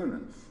the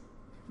opponents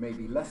may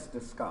be less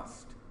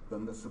discussed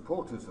than the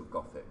supporters of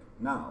Gothic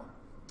now,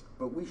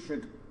 but we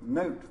should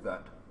note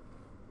that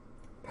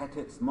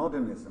Petit's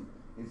modernism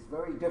is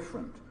very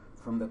different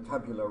from the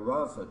tabula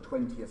rasa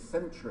 20th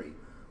century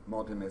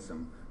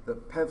modernism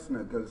that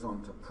Pevsner goes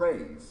on to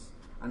praise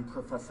and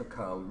Professor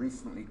Curl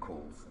recently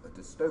calls a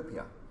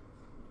dystopia.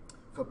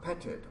 For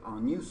Petit, our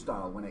new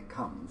style, when it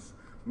comes,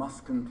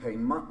 must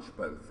contain much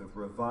both of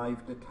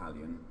revived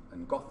Italian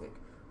and Gothic,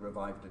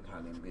 revived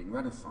Italian being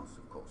Renaissance,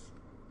 of course.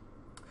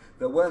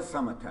 There were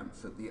some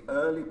attempts at the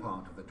early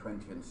part of the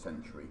 20th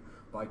century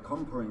by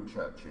comparing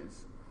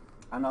churches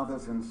and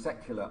others in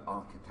secular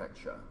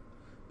architecture,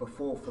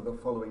 before for the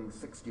following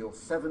 60 or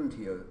 70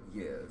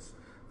 years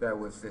there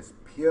was this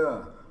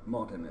pure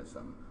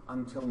modernism,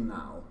 until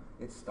now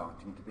it's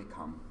starting to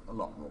become a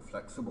lot more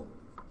flexible.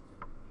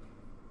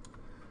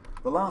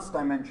 The last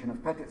dimension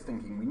of Petit's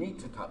thinking we need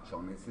to touch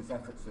on is his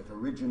efforts at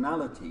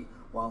originality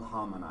while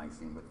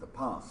harmonizing with the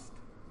past.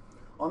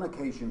 On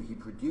occasion, he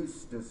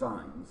produced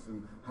designs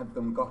and had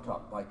them got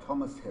up by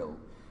Thomas Hill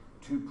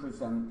to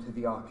present to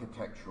the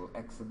architectural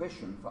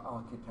exhibition for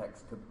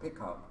architects to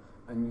pick up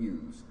and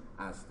use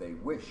as they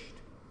wished.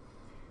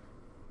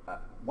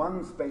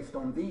 One's based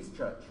on these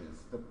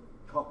churches. The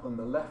top and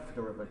the left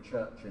are of a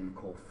church in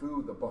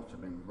Corfu, the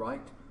bottom in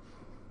right,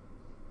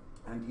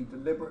 and he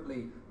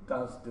deliberately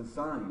does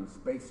designs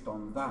based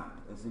on that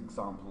as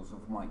examples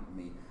of what might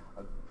be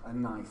a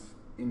nice,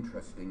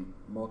 interesting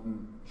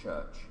modern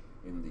church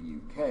in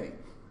the UK.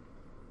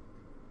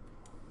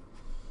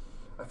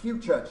 A few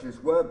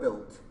churches were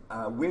built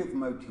with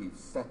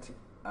motifs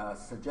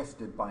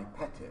suggested by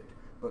Petit,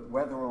 but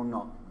whether or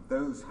not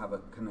those have a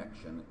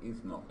connection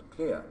is not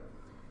clear.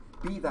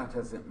 Be that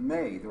as it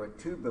may, there are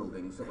two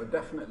buildings that were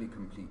definitely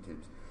completed: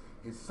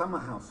 his summer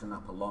house in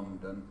Upper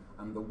London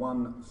and the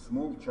one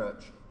small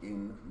church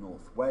in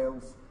North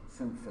Wales,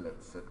 St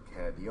Philip's at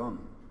Caerdion.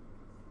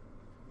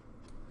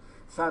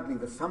 Sadly,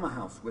 the summer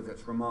house with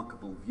its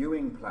remarkable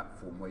viewing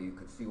platform where you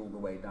could see all the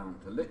way down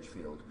to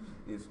Lichfield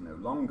is no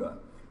longer,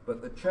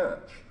 but the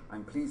church,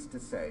 I'm pleased to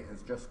say,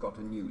 has just got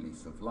a new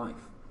lease of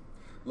life.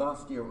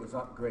 Last year it was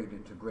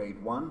upgraded to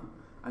Grade 1,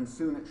 and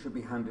soon it should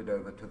be handed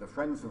over to the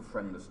Friends of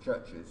Friendless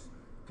Churches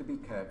to be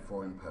cared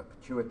for in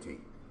perpetuity.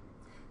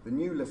 The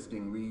new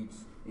listing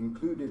reads,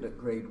 included at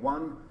Grade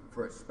 1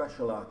 for its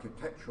special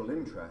architectural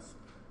interest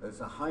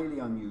as a highly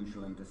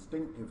unusual and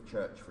distinctive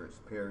church for its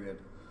period,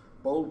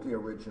 boldly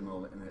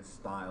original in its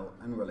style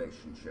and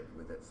relationship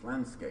with its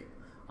landscape.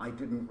 I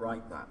didn't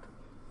write that.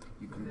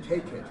 You can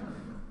take it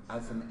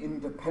as an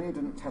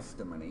independent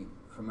testimony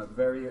from a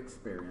very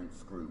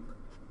experienced group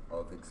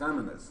of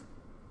examiners.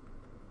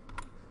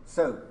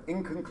 So,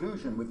 in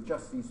conclusion, with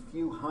just these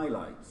few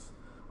highlights,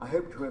 I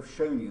hope to have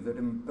shown you that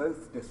in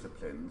both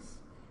disciplines,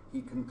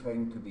 he can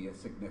claim to be a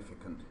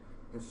significant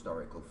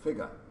historical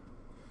figure.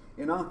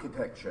 In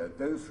architecture,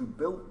 those who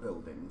built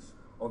buildings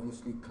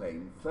obviously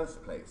claim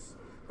first place,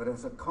 but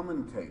as a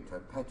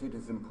commentator, Petit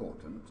is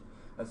important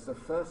as the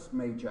first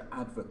major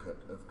advocate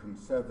of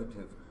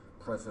conservative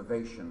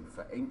preservation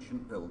for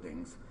ancient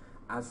buildings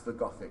as the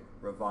Gothic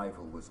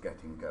revival was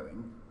getting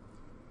going,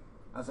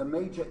 as a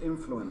major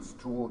influence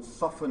towards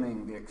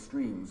softening the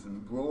extremes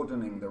and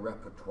broadening the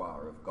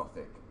repertoire of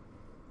Gothic,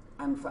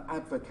 and for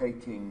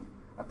advocating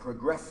a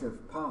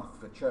progressive path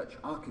for church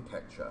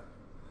architecture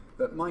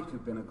that might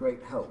have been a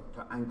great help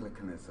to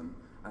Anglicanism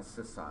as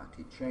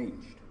society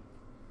changed.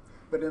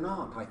 But in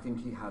art, I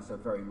think he has a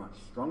very much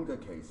stronger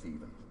case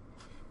even,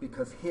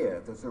 because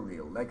here there's a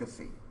real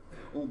legacy,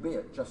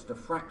 albeit just a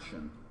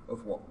fraction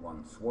of what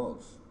once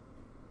was.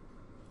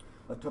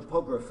 A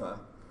topographer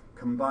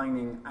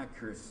combining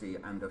accuracy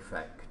and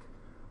effect,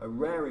 a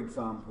rare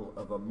example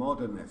of a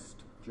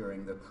modernist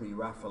during the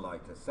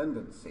pre-Raphaelite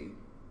ascendancy,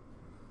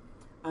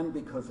 and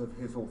because of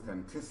his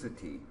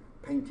authenticity,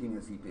 painting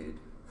as he did,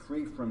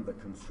 free from the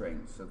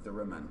constraints of the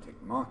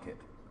Romantic market.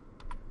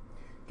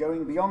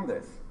 Going beyond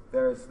this,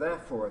 there is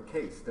therefore a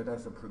case that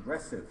as a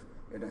progressive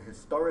in a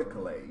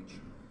historical age,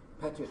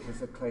 Petit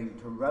has a claim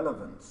to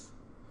relevance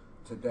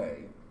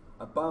today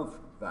above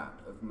that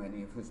of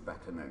many of his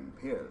better-known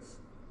peers.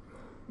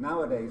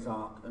 Nowadays,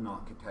 art and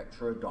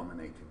architecture are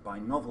dominated by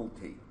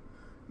novelty.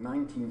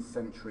 19th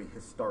century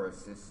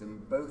historicists in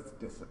both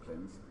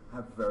disciplines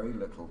have very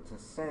little to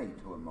say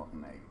to a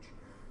modern age.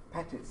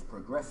 Petit's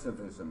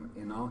progressivism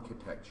in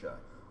architecture,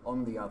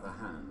 on the other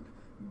hand,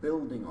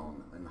 building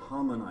on and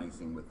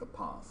harmonizing with the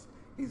past,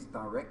 is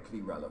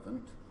directly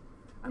relevant,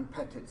 and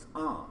Petit's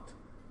art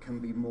can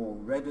be more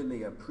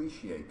readily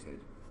appreciated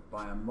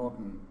by a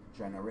modern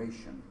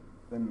generation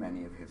than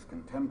many of his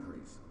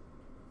contemporaries.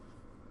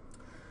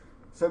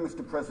 So,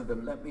 Mr.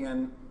 President, let me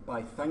end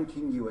by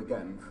thanking you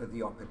again for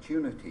the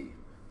opportunity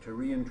to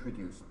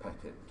reintroduce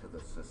Petit to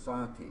the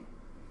Society.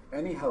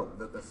 Any help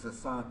that the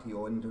Society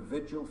or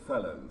individual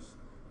fellows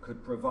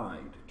could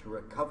provide to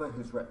recover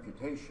his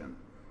reputation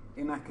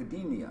in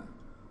academia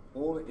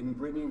or in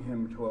bringing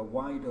him to a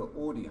wider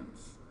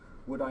audience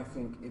would, I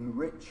think,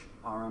 enrich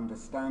our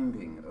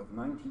understanding of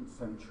 19th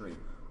century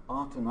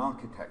art and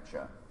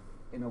architecture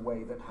in a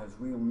way that has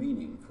real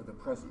meaning for the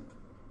present.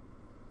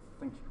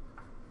 Thank you.